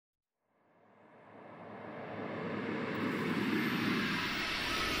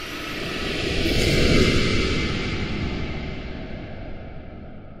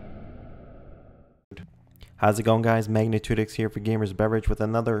How's it going, guys? MagnitudeX here for GamersBeverage with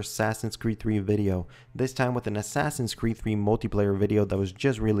another Assassin's Creed 3 video, this time with an Assassin's Creed 3 multiplayer video that was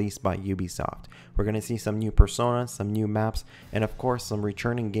just released by Ubisoft. We're going to see some new personas, some new maps, and of course some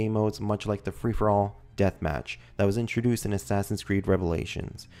returning game modes much like the free-for-all deathmatch that was introduced in Assassin's Creed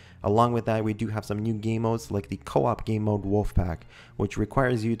Revelations. Along with that, we do have some new game modes like the co-op game mode Wolfpack, which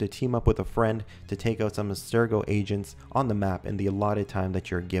requires you to team up with a friend to take out some Abstergo agents on the map in the allotted time that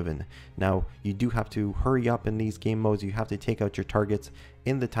you're given. Now, you do have to hurry up in these game modes. You have to take out your targets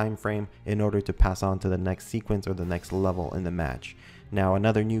in the time frame in order to pass on to the next sequence or the next level in the match. Now,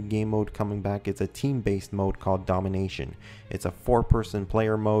 another new game mode coming back, it's a team-based mode called Domination. It's a 4-person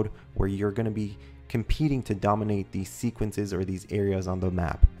player mode where you're going to be competing to dominate these sequences or these areas on the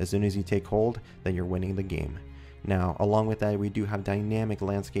map. As soon as you take hold, then you're winning the game. Now, along with that, we do have dynamic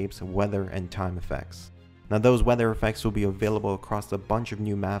landscapes, weather, and time effects. Now, those weather effects will be available across a bunch of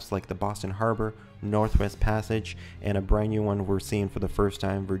new maps like the Boston Harbor, Northwest Passage, and a brand new one we're seeing for the first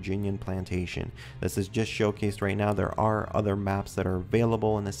time, Virginian Plantation. This is just showcased right now. There are other maps that are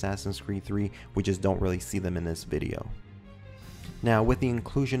available in Assassin's Creed 3, we just don't really see them in this video. Now, with the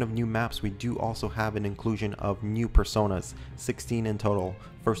inclusion of new maps, we do also have an inclusion of new personas, 16 in total.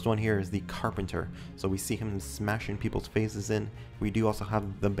 First one here is the Carpenter, so we see him smashing people's faces in. We do also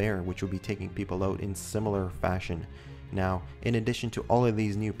have the Bear, which will be taking people out in similar fashion. Now, in addition to all of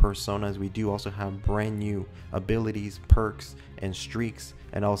these new personas, we do also have brand new abilities, perks, and streaks,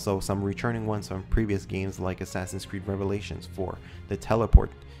 and also some returning ones from previous games like Assassin's Creed Revelations for the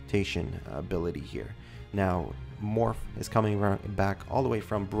teleportation ability here. Now, Morph is coming back all the way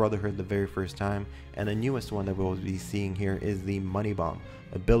from Brotherhood the very first time, and the newest one that we'll be seeing here is the Money Bomb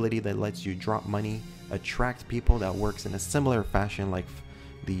ability that lets you drop money, attract people, that works in a similar fashion like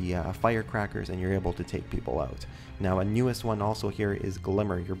the firecrackers, and you're able to take people out. Now, a newest one also here is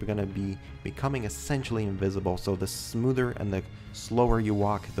Glimmer. You're going to be becoming essentially invisible, so the smoother and the slower you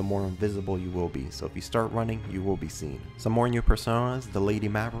walk, the more invisible you will be. So if you start running, you will be seen. Some more new personas, the Lady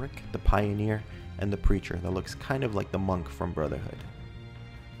Maverick, the Pioneer, and the Preacher that looks kind of like the monk from Brotherhood.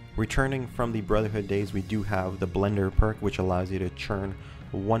 Returning from the Brotherhood days, we do have the Blender perk, which allows you to churn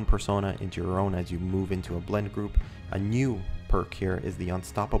one persona into your own as you move into a blend group. A new perk here is the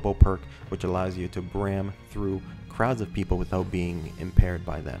Unstoppable perk, which allows you to bram through crowds of people without being impaired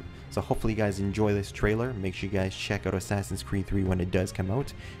by them. So hopefully you guys enjoy this trailer. Make sure you guys check out Assassin's Creed 3 when it does come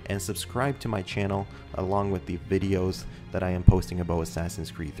out, and subscribe to my channel along with the videos that I am posting about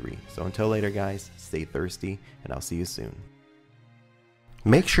Assassin's Creed 3. So until later, guys, stay thirsty, and I'll see you soon.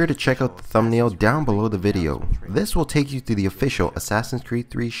 Make sure to check out the thumbnail down below the video. This will take you to the official Assassin's Creed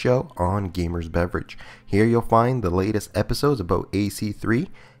 3 show on GamersBeverage. Here you'll find the latest episodes about AC3,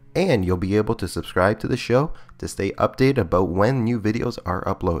 and you'll be able to subscribe to the show to stay updated about when new videos are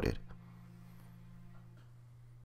uploaded.